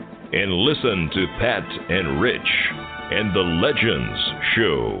and listen to Pat and Rich and the Legends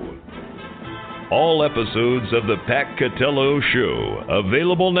Show. All episodes of the Pat Catello Show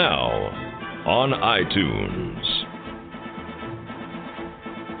available now on iTunes.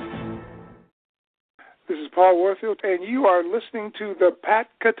 This is Paul Warfield, and you are listening to the Pat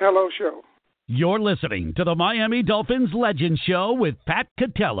Catello Show. You're listening to the Miami Dolphins Legend Show with Pat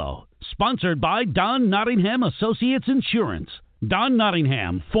Catello, sponsored by Don Nottingham Associates Insurance. Don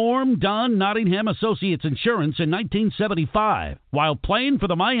Nottingham formed Don Nottingham Associates Insurance in 1975 while playing for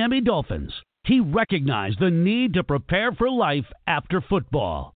the Miami Dolphins. He recognized the need to prepare for life after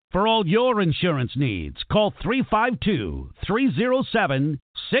football. For all your insurance needs, call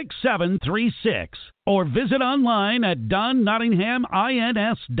 352-307-6736 or visit online at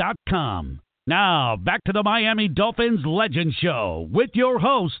donnottinghamins.com. Now, back to the Miami Dolphins Legend Show with your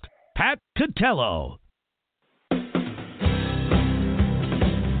host, Pat Catello.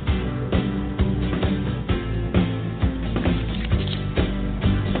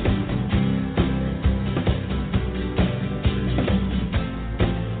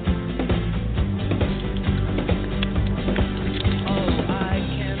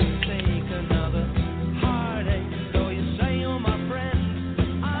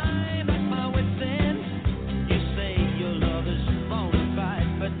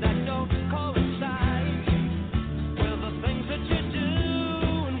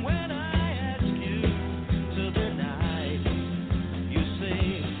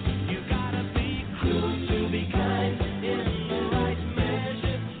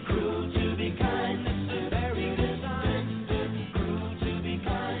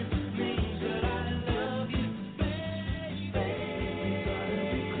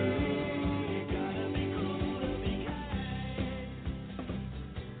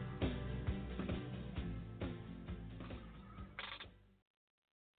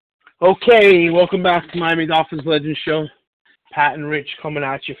 Okay, welcome back to Miami Dolphins Legends Show. Pat and Rich coming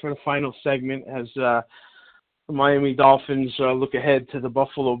at you for the final segment as the Miami Dolphins look ahead to the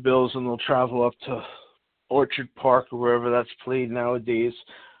Buffalo Bills, and they'll travel up to Orchard Park or wherever that's played nowadays.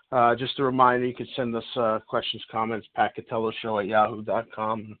 Just a reminder, you can send us questions, comments,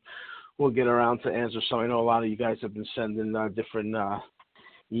 patcatelloshow@yahoo.com. We'll get around to answer some. I know a lot of you guys have been sending different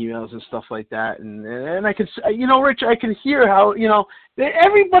emails and stuff like that, and I can, Rich, I can hear how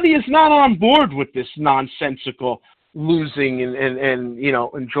everybody is not on board with this nonsensical losing and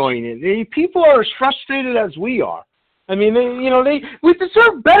enjoying it. People are as frustrated as we are. I mean, we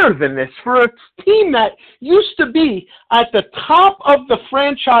deserve better than this for a team that used to be at the top of the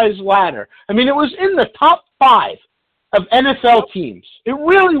franchise ladder. I mean, it was in the top 5 of NFL teams. It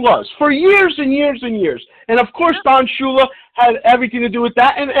really was for years and years and years. And of course, Don Shula had everything to do with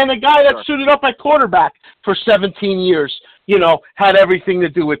that. And a guy that suited up at quarterback for 17 years, had everything to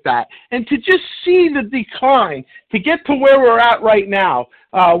do with that. And to just see the decline, to get to where we're at right now,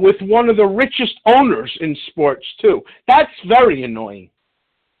 with one of the richest owners in sports too, that's very annoying.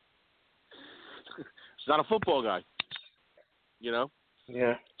 He's not a football guy. Yeah.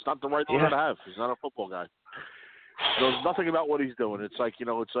 It's not the right owner to have. He's not a football guy. Knows nothing about what he's doing. It's like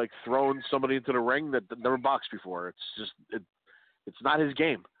it's like throwing somebody into the ring that never boxed before. It's just it's not his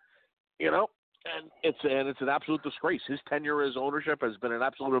game, and it's an absolute disgrace. His tenure as ownership has been an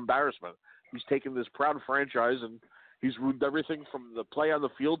absolute embarrassment. He's taken this proud franchise and he's ruined everything from the play on the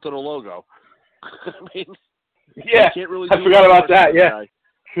field to the logo. I mean, Yeah, can't really I forgot about that. Yeah,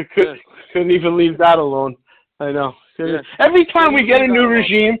 couldn't even leave that alone. I know. Yeah. Every time we get a new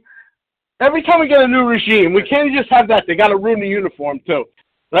regime, we can't just have that. They got to ruin the uniform too,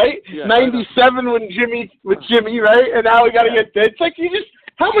 right? Yeah, 97 with Jimmy, right? And now we got to get. It's like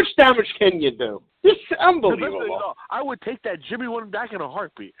how much damage can you do? It's unbelievable. I would take that Jimmy one back in a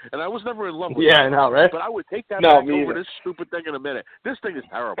heartbeat, and I was never in love with it. Yeah, it. I know, right? But I would take that back over this stupid thing in a minute. This thing is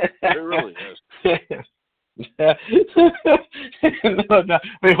terrible. It really is. Yeah. No.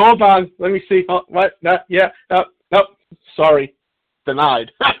 Wait, hold on. Let me see. Oh, what? No, yeah. No. Sorry.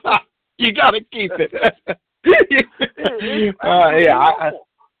 Denied. You got to keep it. Yeah.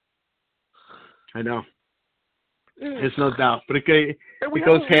 I know. There's no doubt, but it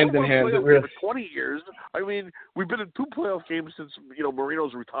goes hand in hand. It really. For 20 years. I mean, we've been in 2 playoff games since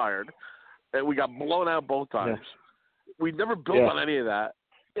Marino's retired, and we got blown out both times. Yeah. We never built on any of that.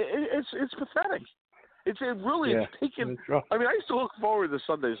 It's pathetic. It's taken. I mean, I used to look forward to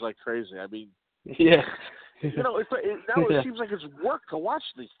Sundays like crazy. I mean, yeah. It seems like it's work to watch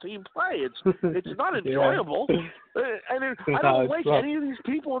this team play. It's not enjoyable, and I don't like any of these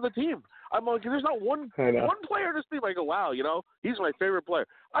people on the team. I'm like, there's not one player in this team I go, wow, he's my favorite player.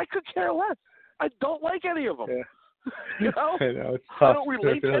 I could care less. I don't like any of them. Yeah. I know, it's tough. I don't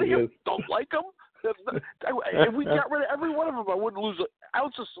relate to any of them. Don't like them. If we got rid of every one of them, I wouldn't lose an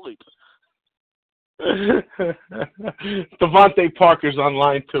ounce of sleep. Devontae Parker's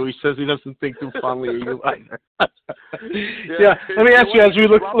online too. He says he doesn't think too fondly of you either. Yeah. Let me ask you, as we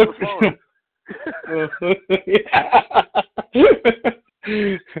look.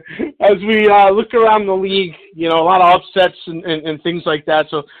 As we look around the league, a lot of upsets and things like that.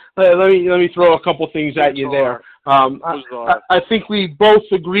 So let me throw a couple things at you there. I think we both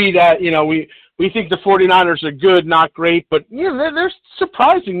agree that we think the 49ers are good, not great, but they're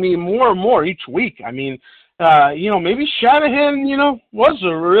surprising me more and more each week. I mean, maybe Shanahan, was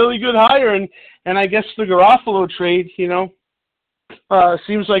a really good hire, and I guess the Garofalo trade,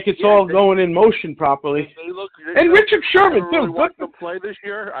 seems like it's all going in motion properly. And Richard Sherman too. I really watched them play this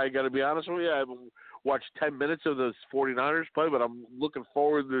year. I got to be honest with you. I haven't watched 10 minutes of the 49ers play, but I'm looking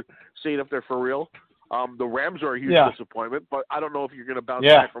forward to seeing if they're for real. The Rams are a huge disappointment, but I don't know if you're going to bounce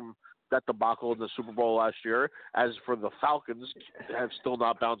back from that debacle in the Super Bowl last year. As for the Falcons, have still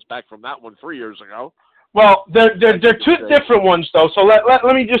not bounced back from that one 3 years ago. Well, they're two different ones, though. So let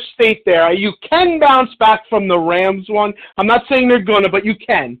me just state there. You can bounce back from the Rams one. I'm not saying they're going to, but you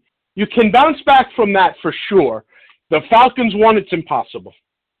can. You can bounce back from that for sure. The Falcons one, it's impossible.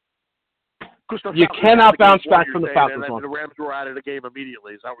 You cannot bounce back from the Falcons one. The Rams were out of the game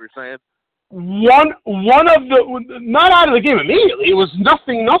immediately. Is that what you're saying? One of the not out of the game immediately. It was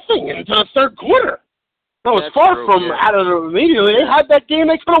nothing into the third quarter. That was far from out of the immediately. They had that game.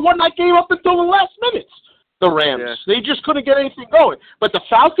 They could have won that game up until the last minutes. The Rams. Yeah. They just couldn't get anything going. But the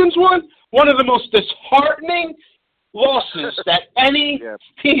Falcons one of the most disheartening losses that any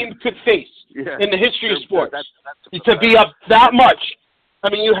team could face in the history of sports. To be up that much. I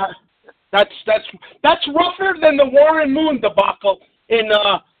mean, that's rougher than the Warren Moon debacle in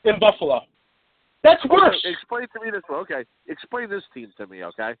Buffalo. That's worse. Okay, explain to me this. Okay, explain this team to me.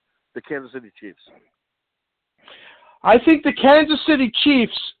 Okay, the Kansas City Chiefs. I think the Kansas City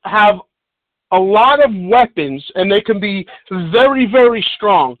Chiefs have a lot of weapons, and they can be very, very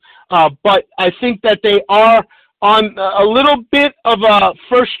strong. But I think that they are on a little bit of a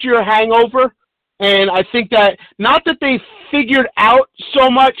first-year hangover, and I think that not that they figured out so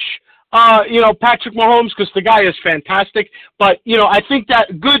much, Patrick Mahomes, because the guy is fantastic, but, I think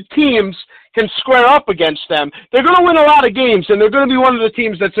that good teams can square up against them. They're going to win a lot of games, and they're going to be one of the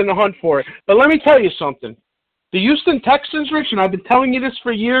teams that's in the hunt for it. But let me tell you something. The Houston Texans, Rich, and I've been telling you this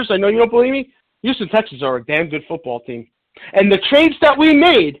for years. I know you don't believe me. Houston Texans are a damn good football team. And the trades that we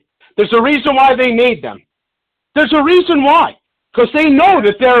made, there's a reason why they made them. There's a reason why. Because they know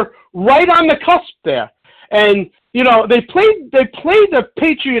that they're right on the cusp there. And, they played the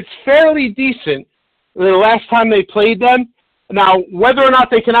Patriots fairly decent the last time they played them. Now, whether or not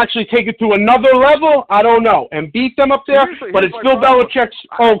they can actually take it to another level, I don't know, and beat them up there, but it's Bill Belichick's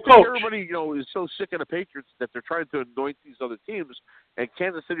old coach. Everybody, is so sick of the Patriots that they're trying to anoint these other teams, and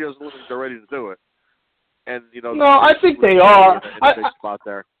Kansas City doesn't look like they're ready to do it. And, no, I think they are. Big spot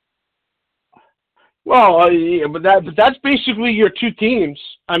there. Well, but that's basically your two teams.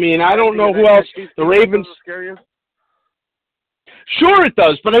 I mean, I don't know who else. The Ravens. Scare you? Sure it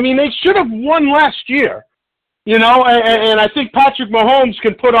does, but I mean, they should have won last year. And I think Patrick Mahomes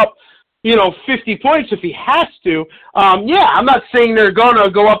can put up, 50 points if he has to. I'm not saying they're going to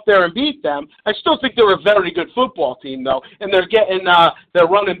go up there and beat them. I still think they're a very good football team, though, and they're getting their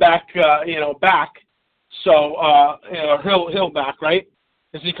running back, back. So he'll back, right?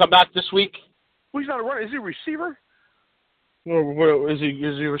 Does he come back this week? Well, he's not a runner. Is he a receiver? Or is he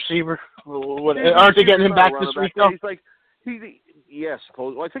a receiver? Aren't they getting him back this week though? He's like yes.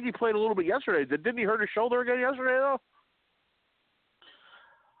 Well, I think he played a little bit yesterday. Didn't he hurt his shoulder again yesterday though?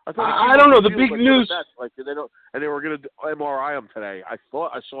 I don't know. The big news, they were going to MRI him today. I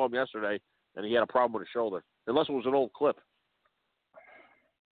thought I saw him yesterday, and he had a problem with his shoulder, unless it was an old clip.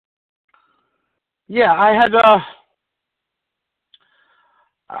 Yeah, I had.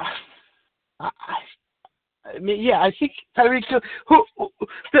 I think Tyreek.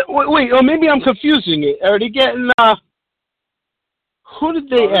 Wait, or maybe I'm confusing it. Are they getting? Who did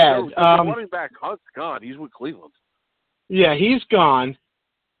they add? The running back Hunt's gone. He's with Cleveland. Yeah, he's gone.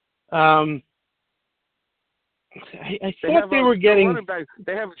 I thought they were getting. Running back.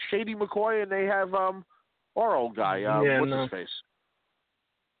 They have Shady McCoy and they have our old guy. What's his face?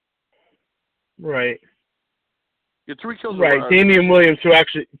 Right. Yeah, three kills. Right, Damian Williams, who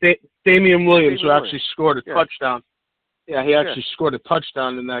actually scored a touchdown. Yeah, he actually scored a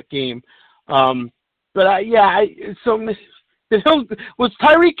touchdown in that game. So was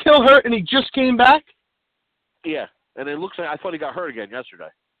Tyreek Hill hurt and he just came back? Yeah, and it looks like I thought he got hurt again yesterday.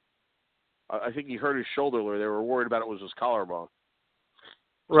 I think he hurt his shoulder. They were worried about it was his collarbone.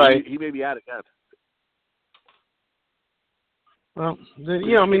 So right. He may be out again. Well,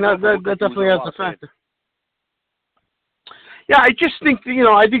 that definitely has a factor. Yeah, I just think,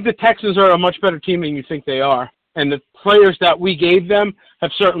 I think the Texans are a much better team than you think they are. And the players that we gave them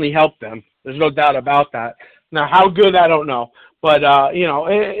have certainly helped them. There's no doubt about that. Now, how good, I don't know. But,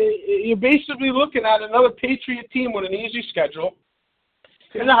 you're basically looking at another Patriot team with an easy schedule.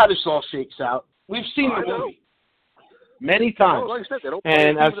 You know how this all shakes out. We've seen the movie many times. Like I said, they don't play a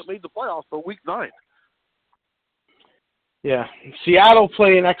team that made the playoffs for Week 9. Yeah, Seattle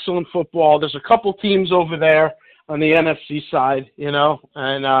playing excellent football. There's a couple teams over there on the NFC side, and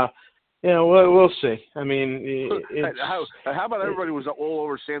we'll see. I mean, how about everybody was all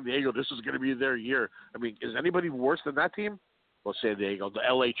over San Diego? This is going to be their year. I mean, is anybody worse than that team? Well, San Diego, the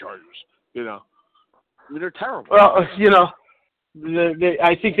LA Chargers. I mean, they're terrible. Well,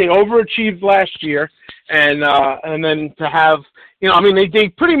 I think they overachieved last year, and then to have, they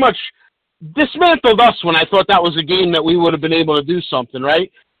pretty much dismantled us when I thought that was a game that we would have been able to do something,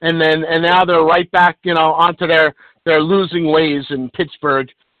 right? And now they're right back, onto their losing ways, and Pittsburgh,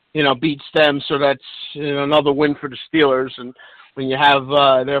 beats them. So that's another win for the Steelers. And when you have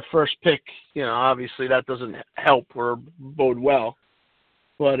their first pick, obviously that doesn't help or bode well.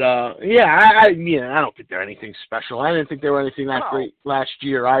 But I don't think they're anything special. I didn't think they were anything that great last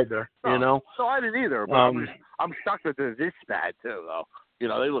year either. No, I didn't either. But I'm shocked that they're this bad too, though.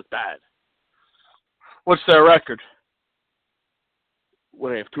 They look bad. What's their record? What,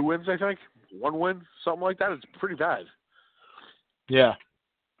 they have 2 wins, I think? 1 win, something like that. It's pretty bad. Yeah.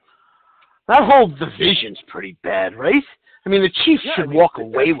 That whole division's pretty bad, right? I mean, the Chiefs should walk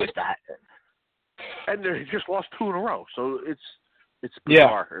away with that. And they just lost 2 in a row, so it's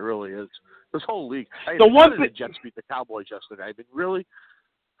bizarre. It really is. This whole league. The Jets beat the Cowboys yesterday. I mean, really?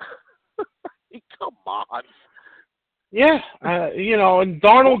 Come on. Yeah, and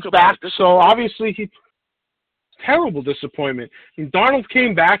Darnold's back, so obviously terrible disappointment. I mean, Darnold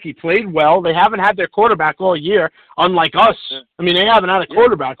came back. He played well. They haven't had their quarterback all year, unlike us. I mean, they haven't had a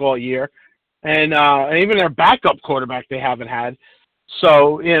quarterback all year. And even their backup quarterback they haven't had.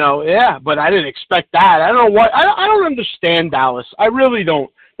 So, but I didn't expect that. I don't know what – I don't understand Dallas. I really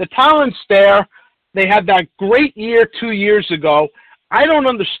don't. The talent's there. They had that great year 2 years ago. I don't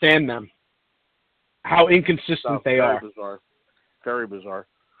understand them, how inconsistent they are. Bizarre. Very bizarre.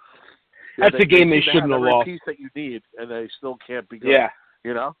 That's a game they shouldn't have lost. Piece that you need, and they still can't be good. Yeah.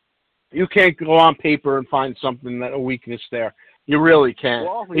 You can't go on paper and find something a weakness there. You really can't.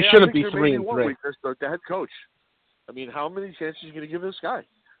 Well, they shouldn't be 3-3. Weakness, the head coach. I mean, how many chances are you going to give this guy?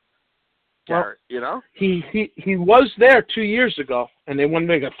 Garrett, He was there 2 years ago, and they won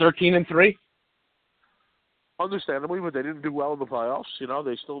like a 13-3. Understandably, but they didn't do well in the playoffs.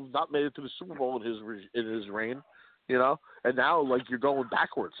 They still not made it to the Super Bowl in his reign. And now you're going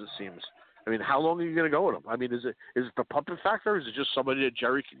backwards. It seems. I mean, how long are you going to go with him? I mean, is it the puppet factor? Is it just somebody that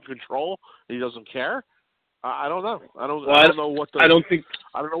Jerry can control and he doesn't care? I don't know. I don't know what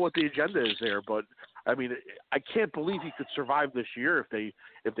the agenda is there, but I mean, I can't believe he could survive this year if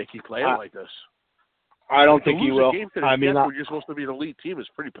they keep playing like this. I don't think he will. I mean, when you're supposed to be an elite team is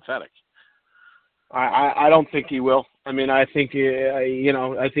pretty pathetic. I don't think he will. I mean, I think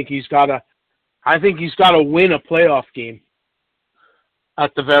I think he's got to win a playoff game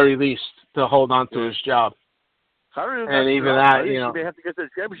at the very least to hold on to his job. And even that, they have to get to the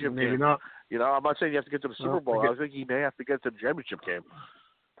championship. Maybe game. not. You know, I'm not saying you have to get to the Super Bowl. I think he may have to get to the championship game.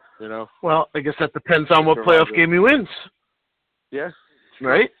 You know. Well, I guess that depends on what playoff game he wins. Yeah.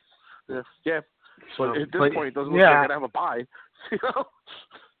 Right. Yeah. Yeah. But at this point, it doesn't look like they're gonna have a bye. You know.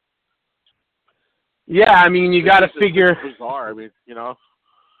 Yeah, I mean, you got to figure. Bizarre. I mean, you know.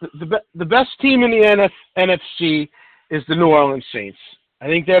 The best team in the NFC is the New Orleans Saints. I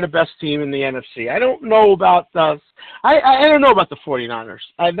think they're the best team in the NFC. I don't know about the I don't know about the 49ers.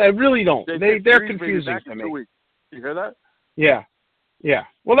 I really don't. They're confusing to me. 2 weeks. You hear that? Yeah. Yeah.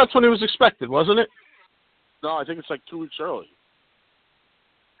 Well, that's when it was expected, wasn't it? No, I think it's like 2 weeks early.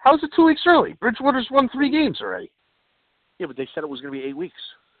 How's it 2 weeks early? Bridgewater's won 3 games already. Yeah, but they said it was going to be 8 weeks.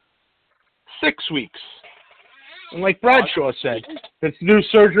 6 weeks. And like Bradshaw said, this new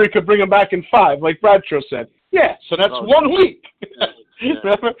surgery could bring him back in 5, like Bradshaw said. Yeah, so that's 1 week.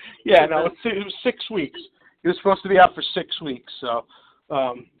 Remember? Yeah, no, it was 6 weeks. He was supposed to be out for 6 weeks. So,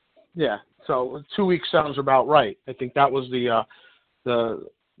 yeah, so 2 weeks sounds about right. I think that was the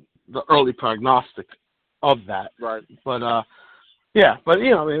early prognostic of that. Right. But, yeah, but,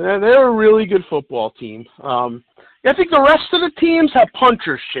 you know, I mean, they're a really good football team. I think the rest of the teams have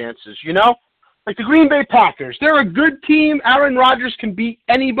puncher's chances, you know? Like the Green Bay Packers, they're a good team. Aaron Rodgers can beat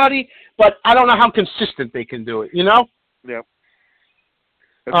anybody, but I don't know how consistent they can do it, you know? Yeah.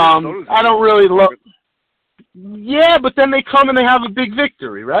 I don't really love. Yeah, but then they come and they have a big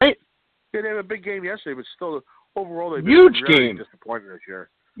victory, right? Yeah, they had a big game yesterday, but still, overall, they've huge been really game. Disappointed this year.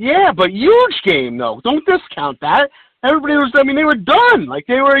 Yeah, but huge game though. Don't discount that. Everybody was. I mean, they were done. Like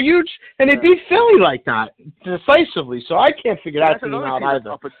they were huge, and they beat Philly like that decisively. So I can't figure that team out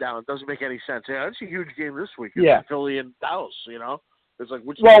either. Up and down. It doesn't make any sense. Yeah, it's a huge game this week. Yeah, Philly and Dallas. You know, it's like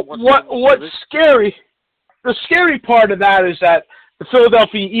what's scary? The scary part of that is that the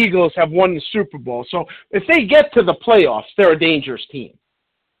Philadelphia Eagles have won the Super Bowl. So if they get to the playoffs, they're a dangerous team.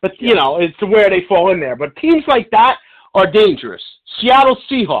 But you know, it's to where they fall in there. But teams like that are dangerous. Seattle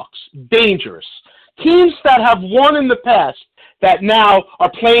Seahawks, dangerous. Teams that have won in the past that now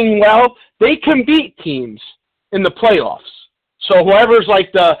are playing well, they can beat teams in the playoffs. So whoever's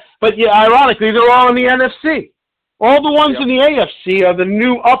like but yeah, ironically, they're all in the NFC. All the ones in the AFC are the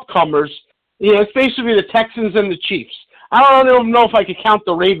new upcomers. You know, it's basically the Texans and the Chiefs. I don't even know if I could count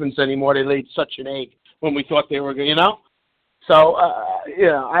the Ravens anymore. They laid such an egg when we thought they were going, you know? So,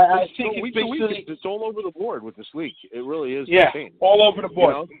 yeah, I think it's all over the board with this week. It really is. Yeah, insane. all over the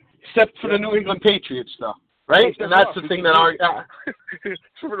board. You know? Except for the New England Patriots, though, right? And that's the thing that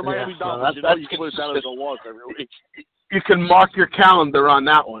for the Miami Dolphins, you know, you put it down as a loss every week. You can mark your calendar on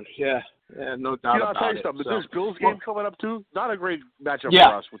that one. Yeah, no doubt I'll about tell you it. something. So. This Bills game coming up too, not a great matchup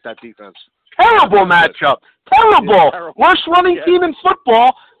for us with that defense. Terrible matchup. Terrible. Yeah, terrible. Worst running team in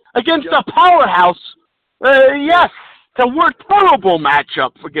football against a powerhouse. Yes. It's a terrible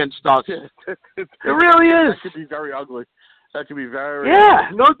matchup against us. It really is. That could be very ugly. That could be very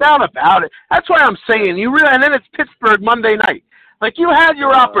no doubt about it. That's why I'm saying and then it's Pittsburgh Monday night. Like you had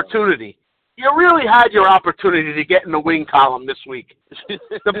your opportunity. You really had your opportunity to get in the win column this week.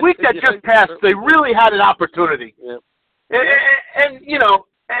 The week that just passed, they really had an opportunity. Yeah. And you know,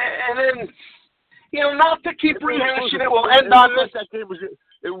 and then not to keep rehashing it, we'll end on this. That game was.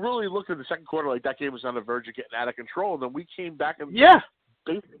 It really looked in the second quarter like that game was on the verge of getting out of control, and then we came back and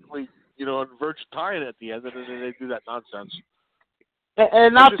basically, on the verge of tying at the end, and then they do that nonsense.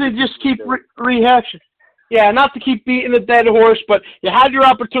 And not to just keep rehashing. Yeah, not to keep beating a dead horse, but you had your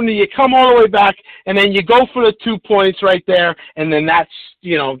opportunity. You come all the way back, and then you go for the 2 points right there, and then that's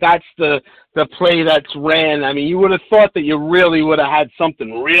the play that's ran. I mean, you would have thought that you really would have had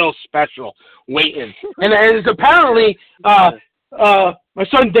something real special waiting. And it's apparently my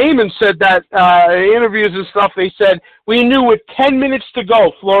son Damon said that in interviews and stuff, they said, we knew with 10 minutes to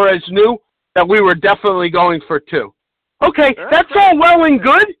go, Flores knew that we were definitely going for 2. Okay, that's all well and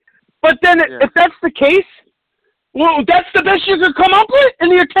good, but then if that's the case, well, that's the best you could come up with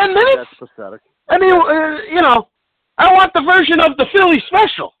in your 10 minutes? That's pathetic. I mean, I want the version of the Philly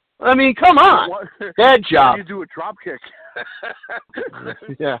special. I mean, come on. Bad job. You do a drop kick.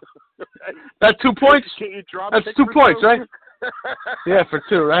 Yeah. That's 2 points? That's 2 points, right? Yeah, for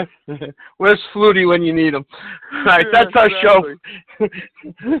 2, right? Where's Flutie when you need him? All right, that's our show.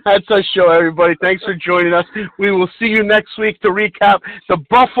 That's our show, everybody. Thanks for joining us. We will see you next week to recap the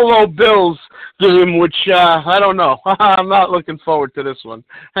Buffalo Bills game, which I don't know. I'm not looking forward to this one.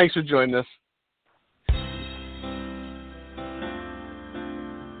 Thanks for joining us.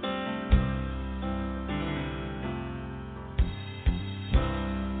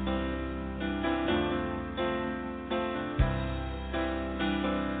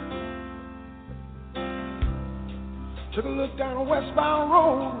 Took a look down a westbound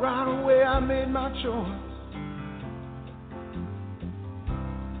road, right away I made my choice.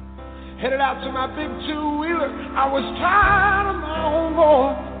 Headed out to my big two-wheeler, I was tired of my own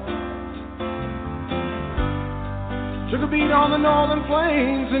voice. Took a beat on the northern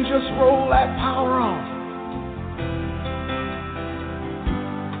plains and just rolled that power on.